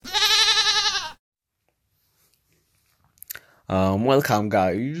Welcome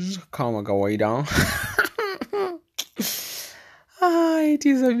guys, kama kawaida. It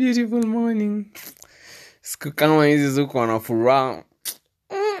is a beautiful morning. Siku kama hizi zuko na furaha.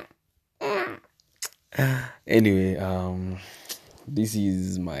 Anyway, this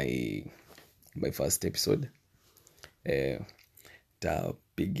is my first episode.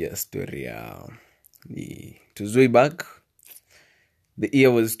 Tapigia story ni it was way back. The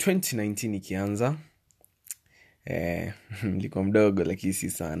year was 2019 ikianza. Nilikuwa mdogo lakini si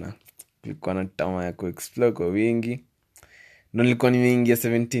sana. Nilikuwa na tamaa ya kuexplore kwa wingi. Na nilikuwa nimeingia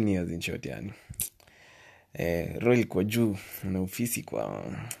 17 years in short yani. Roho ilikuwa juu na ofisi kwa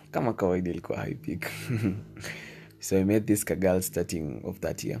kama kawaida ilikuwa high peak. So I met this girl starting of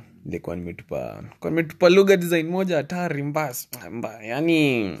that year. Nilikuwa nimetupa lugha design moja hatari mbaya.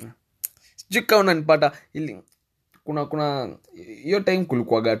 Yani sijui kama unanipata ili kuna hiyo time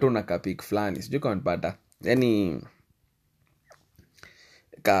kulikuwa gato na kapik fulani. Sijui kama unanipata. Yani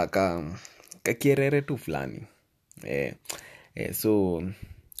kierere tu fulani. So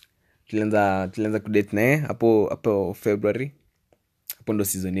tulianza kudate naye hapo February. Hapo ndo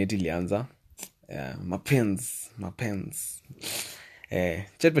season yetu ilianza. Mapenzi.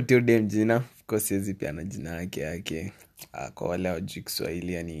 Chatpatia dem jina. Of course siwezi peana jina yake. Kwa wale hawajui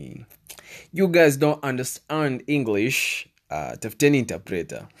Kiswahili yani. You guys don't understand English. Tafuteni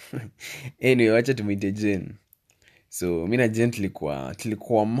interpreter. Anyway, wacha tumuite Jane. So mimi na Jane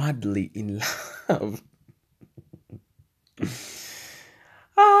tulikuwa madly in love.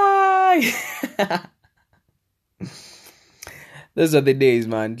 Those are the days,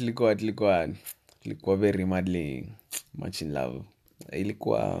 man. Tulikuwa very madly much in love.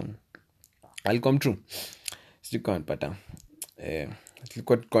 Alikuwa mtrue. Sijui kama nipata.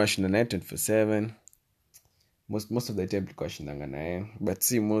 Tulikuwa tunashinda naye 24/7. Most of the time tulikuwa shindanga naye. But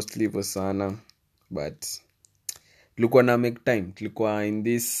see, mostly for sana. But tulikuwa na make time. Tulikuwa in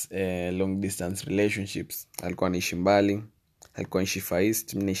this long distance relationships. Alikuwa anaishi mbali. Alikuwa anaishi Far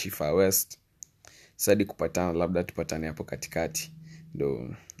East, mimi naishi Far West. Sadi kupatana labda tupatane hapo katikati.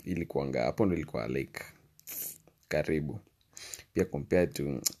 Ndo ilikuanga hapo ndo ilikuwa like karibu. Pia compared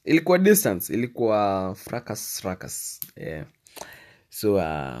to ilikuwa distance, ilikuwa fracas. So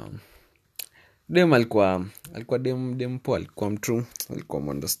dem alikuwa dem poa, alikuwa mtrue, alikuwa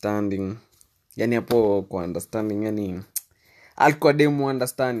understanding. Yani hapo kwa understanding yani alikuwa dem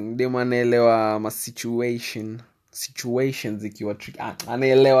understanding, dem anaelewa ma situations zikiwa tricky.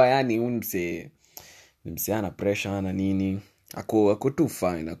 Anaelewa yani mse ana pressure ana nini. Ako tu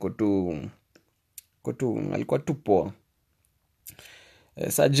fine, ako tu alikuwa tu poa.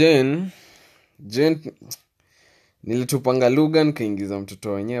 Sa Jane nilitupanga lugha nikaingiza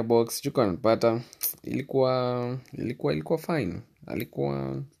mtoto wenyewe box. Chuko anapata ilikuwa fine.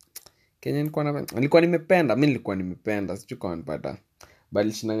 Alikuwa nimependa, mimi nilikuwa nimependa. Chuko anapata.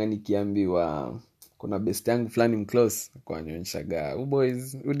 Bali shinanga nikiambiwa kuna best yangu fulani mclose kwa anyonyeshaga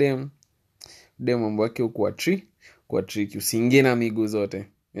boys udem mambo yake kwa trick usiingie na miguu zote.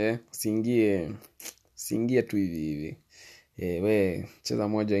 Usiingie tu hivi. We cheza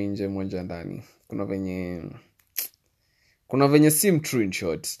moja nje moja ndani. Kuna venye sim true in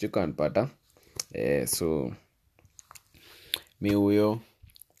short. You can't pata. So mi huyo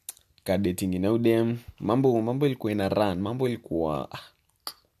dating na udem. Mambo ilikuwa ina run. Mambo ilikuwa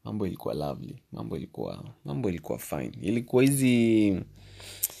lovely. Mambo ilikuwa fine. Ilikuwa hizi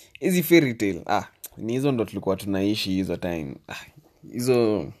fairy tale. Ni hizo ndo tulikuwa tunaishi hizo time.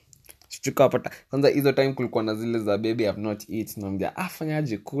 Hizo chuka pata. Kwanza hizo time kulikuwa na zile za baby have not eat. Naambia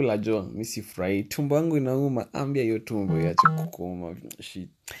fanyaje kula jo. Mimi sifurahi. Tumbo yangu inauma. Ambia hiyo tumbo iache kukuuma.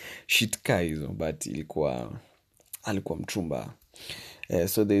 Shit ka hizo. But alikuwa mchumba.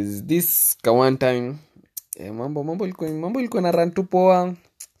 So there's this one time. Mambo ilikuwa na run tu poa.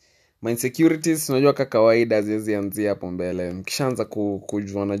 My insecurities unajua kama kawaida haziwezi anzia hapo mbele. Mkishaanza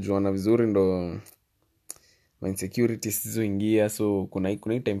kujuana vizuri ndo my insecurities zizoingia. So kuna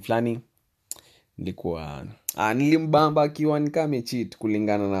time fulani nilikuwa nilimbamba akiwa nikaa amecheat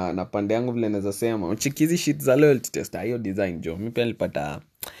kulingana na pande yangu vile naweza sema. Uchikizi shit za loyalty test hiyo design jo. Mimi pia nilipata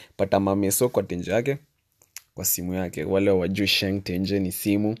mameso kwa tenje yake kwa simu yake. Wale wajui shank tenje ni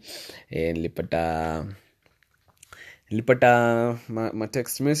simu. Nilipata ma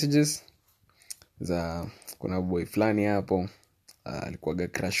text messages za kuna boy fulani hapo. Alikuwa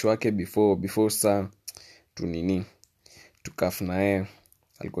crush wake before saa tukaf na yeye.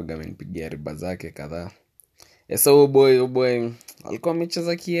 Alikuwa amenipigia riba zake kadhaa. So boy alikuwa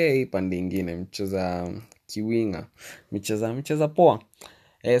amecheza kiei pande nyingine, mcheza kiwinga, mcheza poa.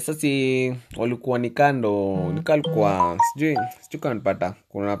 Sasa walikuwa nikalikuwa sijui kanipata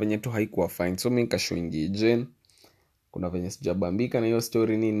kuna penye tu haikuwa fine. So mimi nikashwingi Jane kuna venye sijabambika na hiyo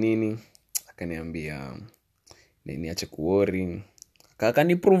story nini. Akaniambia niache kuworry.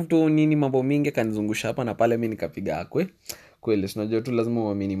 Akani prove tu nini mambo mingi, akanizungusha hapa na pale, mimi nikapiga kweli unajua tu lazima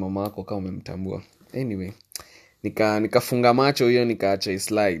uamini mama yako kama umemtambua. Anyway, nikafunga macho hiyo, nikaacha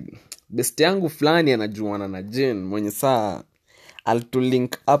slide. Best yangu fulani anajuana na Jane mwenye saa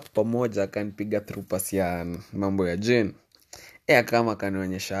alitulink up pamoja, akanipiga through pass ya mambo ya Jane. Kama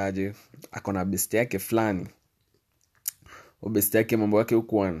kanionyesha aje ako na best yake fulani. Best yake mambo yake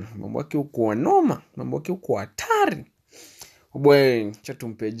huko noma, mambo yake huko hatari. Boy,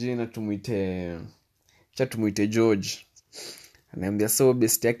 tumpe jina tumuite George. Ananiambia so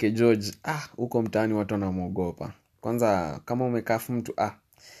best yake George, huko mtaani watu wanamuogopa. Kwanza kama umekafu mtu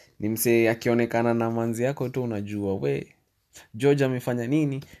ni msee akionekana na manzi yako tu unajua George amefanya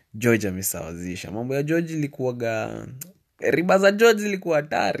nini? George amesawazisha. Mambo ya George ilikuwaga riba za George ilikuwa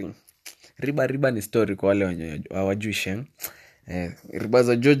hatari. Riba ni story kwa wale wenye hawajui sheng. Riba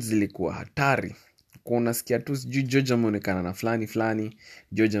za George zilikuwa hatari. Kwa unasikia tu sijui George ameonekana na fulani,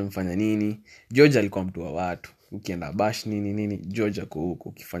 George amefanya nini? George alikuwa mtu wa watu. Ukienda bash nini, George ako huko.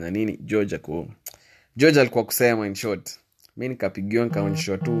 Ukifanya nini, George ako huko. George alikuwa kusema in short. Mimi nikapigiwa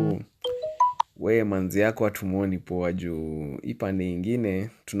nikaonyeshwa tu manzi yako hatumuoni poa juu ipande nyingine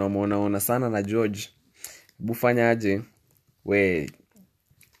tunamuona sana na George. Bufanya aje?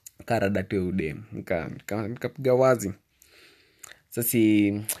 Karada tu udem. Nikapiga wazi. Sasa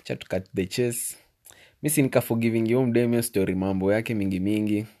cha tukat the chase. Mimi nika forgiving you mdem story mambo yake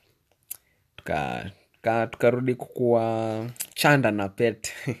mingi. Tukarudi kukua Chanda na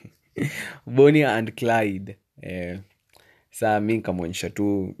Pet. Bonnie and Clyde. Saa mimi nikamwonyesha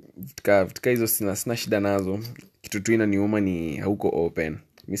tu vitika hizo sina shida nazo. Kitu tu inaniuma ni hauko open.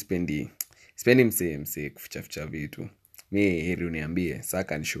 Mimi sipendi mse kuficha vitu. Mimi heri uniambie. Sasa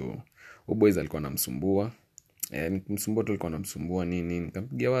kanishow boys alikuwa anamsumbua. Msumbua tu alikuwa anamsumbua nini.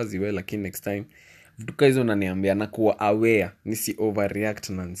 Nikampigia wazi lakini next time vitu hizo unaniambia na kuwa aware, nisi overreact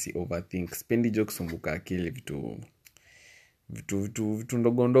na nisi overthink. Sipendi jokes kusumbuka akili vitu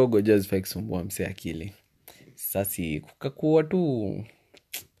ndogo just fake kusumbua mse akili. Sasa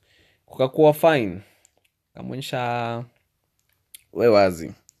kukakuwa fine. Kamonyesha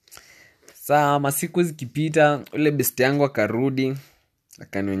wazi. Saa masiku zikipita ule best yangu akarudi,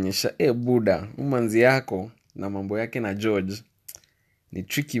 akanionyesha buda, umanzi yako na mambo yake na George ni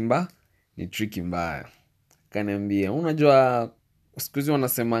tricky mbaya. Akaniambia unajua siku hizi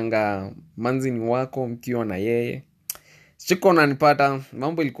wanasemanga manzi ni wako mkiwa na yeye. Siku unanipata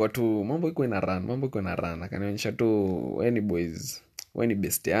mambo iko ina run. Akanionyesha tu boys, ni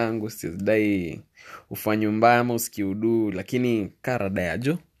best yangu, sidai ufanye mbaya ama usikiudu, lakini karada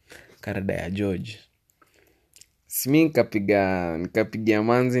ya George. Simi nikapigia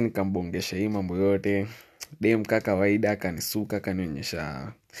manzi nikambongesha hii mambo yote. Dem kaka kawaida akanisuka,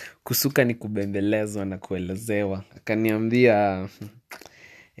 akanionyesha kusuka ni kubembelezwa na kuelezewa. Akaniambia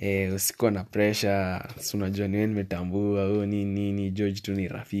usiko na pressure, si unajua ni wewe nimetambua, nini George tu ni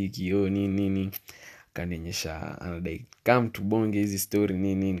rafiki, nini. Akanionyesha anadai come to bonge hizi story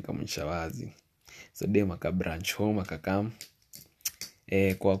nini, nikamonyesha wazi. So dem akabranch home akakam.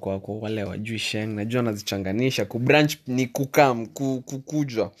 Kwa wale wajui sheng, najua nazichanganisha. Kubranch ni kukam,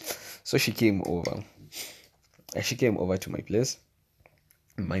 kukujwa. So she came over to my place,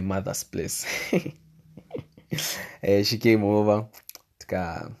 my mother's place. She came over,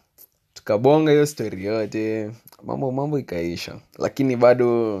 tukabonga hiyo story yote, mambo ikaisha. Lakini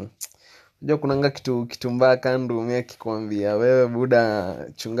bado unajua kunanga kitu mbaya kando mimi akikwambia wewe buda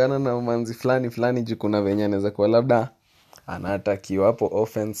chungana na manzi fulani juu kuna venye anaweza kuwa labda anatakiwa hapo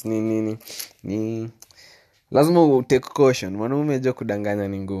offense ni lazima utake caution. Mwanaume ajua kudanganya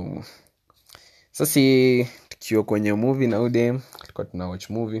ni ngumu. Sasa tukiwa kwenye movie na udem, tulikuwa tuna watch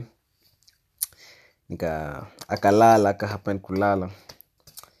movie. Akalala, akahappen kulala.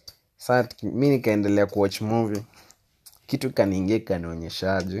 Sasa mimi nikaendelea kuwatch movie. Kitu kaniingia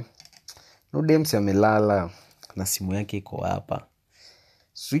kanionyeshaje. Udem si amelala na simu yake iko hapa.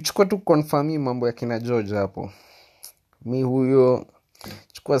 Switch kwa tu confirm mambo ya kina George hapo. Mi huyo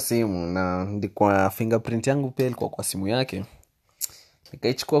chukua simu na ndikwa fingerprint yangu pia ilikuwa kwa simu yake.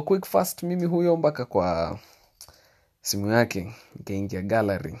 Nikaichukua quick fast mimi huyo mpaka kwa simu yake. Nikaingia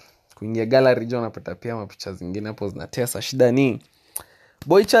gallery. Kuingia gallery jo napata pia mapicha zingine hapo zinatesa. Shida ni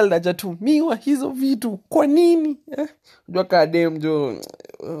boy child hajatumiwa hizo vitu. Kwa nini? Unajua kadem jo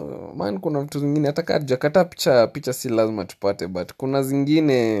man kuna vitu zingine hata hajakata picha si lazima tupate, but kuna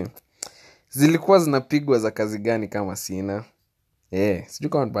zingine zilikuwa zinapigwa za kazi gani kama sina. Sijui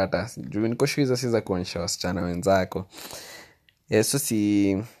kama nipata. Juu niko sure hizo si za kuonyesha wasichana wenzako. So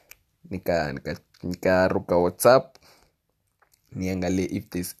nika ruka WhatsApp niangalie if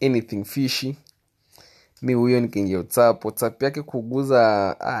there's anything fishy. Mi huyo nikaingia WhatsApp yake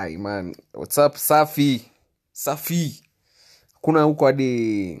kuguza. Man, WhatsApp safi. Kuna huko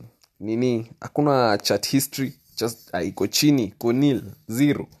hadi nini, hakuna chat history, just iko chini, iko nil,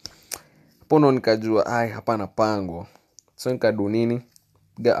 0. Hapo ndo nikajua hapana pango. So nikadu nini,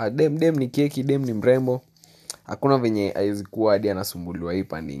 dem ni keki, dem ni mrembo. Hakuna venye aizikuwa hadi anasumbuliwa hii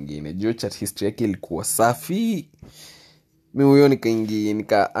pande nyingine. Juu chat history yake ilikuwa safi. Mi huyo nikaingia,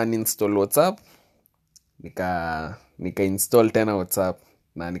 nika uninstall WhatsApp, nika install tena WhatsApp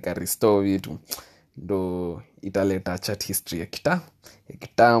na nika restore vitu, ndo italeta chat history ya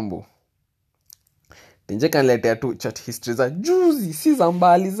kitambo. Tenje kaniletea tu chat history za juzi, si za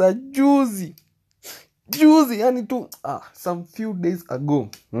mbali, za juzi, yani tu some few days ago.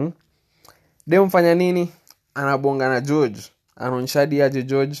 Demu mfanya nini? Anabonga na George. Anonshadi aje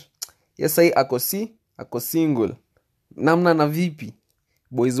George. Yesai ako single. Namna na vipi?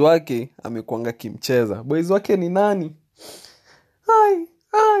 Boys wake amekuanga kimcheza. Boys wake ni nani?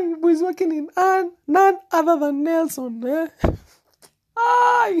 Boys wake ni none other than Nelson.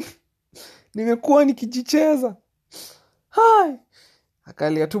 Nimekuwa nikijicheza.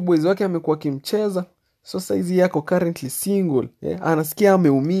 Akalia tu boys wake amekuwa kimcheza. So saizi yako currently single. Anasikia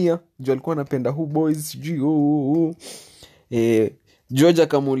ameumia. Juu alikuwa anapenda who boys sijui. George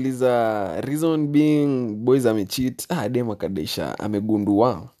akamuuliza reason being boys amecheat. Dema kadesha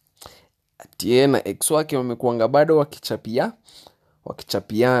amegundua ati na ex wake wamekuanga bado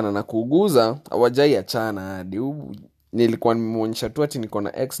wakichapiana na kuuguza, hawajai achana hadi nilikuwa nimeonyesha tu ati niko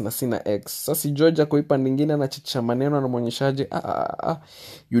na ex na sina ex. Sasa George ako ipa nyingine anachachisha maneno, anamuonyeshaje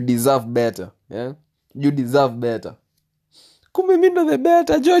you deserve better, you deserve better. Kumbe mimi ndo the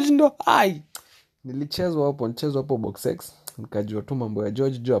better, George ndo nilichezwa hapo box X. Nikajua tu mambo ya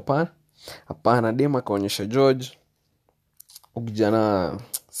George juu hapana dema kaonyesha George ukijana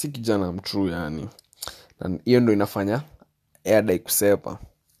si kijana mtrue yani. Na hiyo ndo inafanya airday kusepa.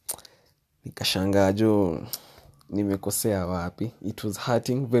 Nikashangaa nimekosea wapi. It was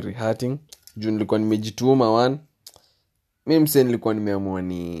hurting, very hurting. Juu nilikuwa nimejituma mimi mse nilikuwa nimeamua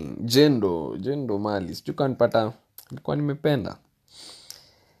ni jendo mali. Sijui kama nipata, nilikuwa nimependa.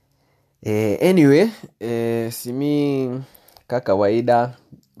 Anyway, simi kawaida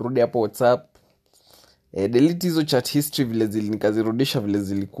rudi hapo WhatsApp. Delete hizo chat history vile nikazirudisha vile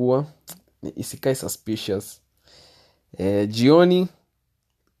zilikuwa. Isikai suspicious. Jioni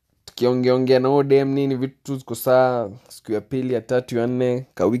tukiongea na odem nini vitu ziko saa, siku ya pili ya 3 ya 4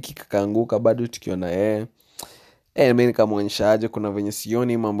 ka wiki kakaanguka bado tukiona mimi nikamuonyesha aje kuna venye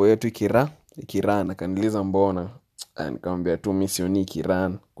sioni mambo yetu ikirana. Kaniliza mbona, nikamwambia tu mimi sioni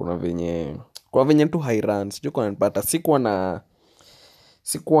ikirana, kuna venye tu hairan. Sijui kwa nipata,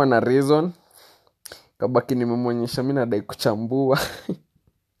 sikuwa na reason. Kabaki nimemuonyesha mimi nadai kuchambua.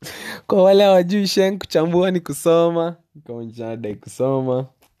 Kwa wale hawajui Sheng, kuchambua ni kusoma. Nikaonyesha nadai kusoma.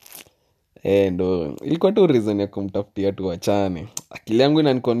 Ndo ilikuwa tu reason ya kumtafutia tu wachane. Akili yangu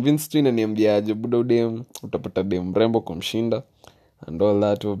inaniconvince tu, inaniambia aje buda udem utapata dem mrembo kumshinda and all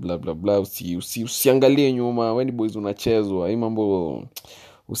that blah blah blah. Usiangalie nyuma, when boys unachezwa hii mambo,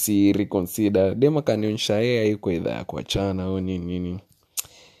 reconsider. Dem akanionyesha hayuko idhaa ya kuachana au nini.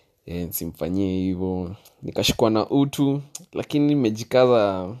 Simfanyie hivyo. Nikashikwa na utu, lakini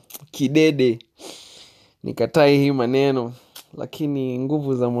nimejikaza kidede nikatai hii maneno. Lakini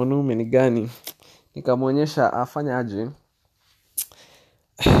nguvu za mwanaume ni gani? Nikamuonyesha afanya aje.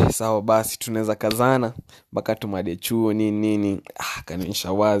 Sawa basi tunaweza kazana mpaka tumade chuo nini.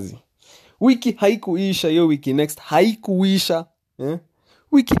 Kanionyesha wazi. Wiki haikuisha, hiyo wiki next haikuisha.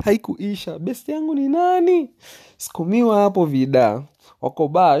 Wiki haikuisha. Best yangu ni nani? Sikumiwa hapo vida. Wako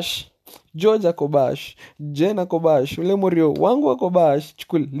bash, George ako bash, Jen ako bash, ule morio wangu ako bash.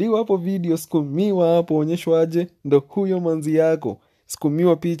 Chukuliwa hapo video, sikumiwa hapo, onyeshwa aje ndo huyo manzi yako.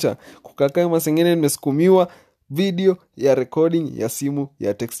 Sikumiwa picha, kukakaa masengene nimesikumiwa video ya recording ya simu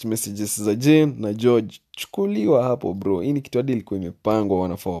ya text messages za Jen na George. Chukuliwa hapo bro, hii ni kitu hadi ilikuwa imepangwa,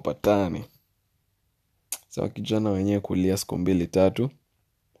 wanafaa wapatane. Sawa kijana wenyewe kulia siku 2-3.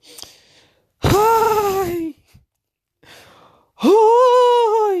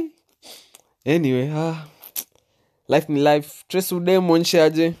 Anyway, life ni life. Trace ude mwonyeshe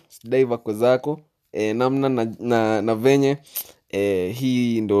aje sidai vako zako. Namna na venye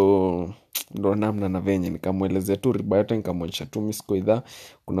hii ndo namna na venye nikamuelezea tu ribayota, nikamwonyesha tu misiko idha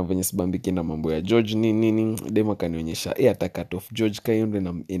kuna venye sibambiki na mambo ya George nini. Dema kanionyesha hata cut off George kayo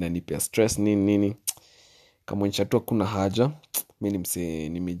ndo inanipea stress nini. Kamwonyesha tu kuna haja, mimi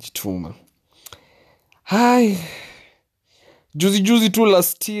nimejituma. Juzi tu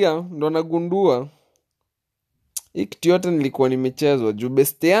last year ndo nagundua hii kitu yote nilikuwa nimechezwa juu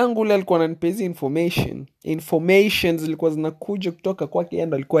beste yangu ule alikuwa ananipea information zilikuwa zinakuja kutoka kwake. Yeye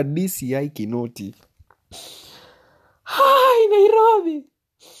ndo alikuwa DCI Kinoti. Hai Nairobi.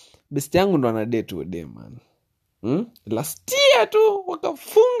 Beste yangu ndo ana date ode man. Last year tu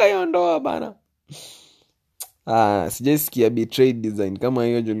wakafunga hiyo ndoa bana. Sijaisikia betrayed design kama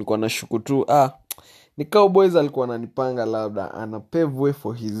hiyo juu nilikuwa nashuku tu. Ni Cowboys alikuwa ananipanga labda ana pave way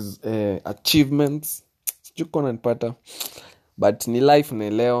for his achievements. Sijui kwa nanipata. But ni life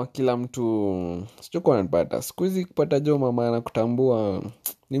naelewa. Kila mtu sijui kwa nanipata. Siku hizi kupata jo mama anakutambua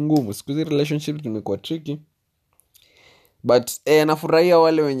ni ngumu. Siku hizi relationships zimekuwa tricky. But nafurahia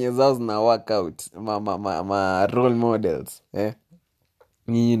wale wenye zao zina work out. Ma role models.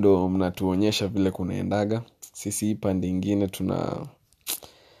 Nyinyi ndo mnatuonyesha vile kunaendaga. Sisi hii pande ingine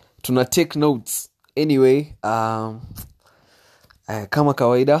tuna take notes. Anyway, kama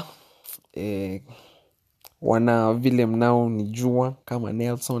kawaida wana vile mnao nijua kama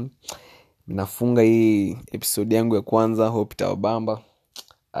Nelson, nafunga hii episode yangu ya kwanza. Hope itawabamba.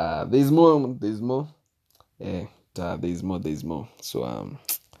 There's more. There's more. So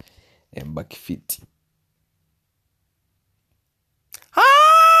back fit.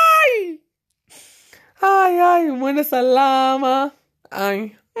 Hai mwende salama.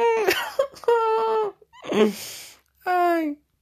 Ai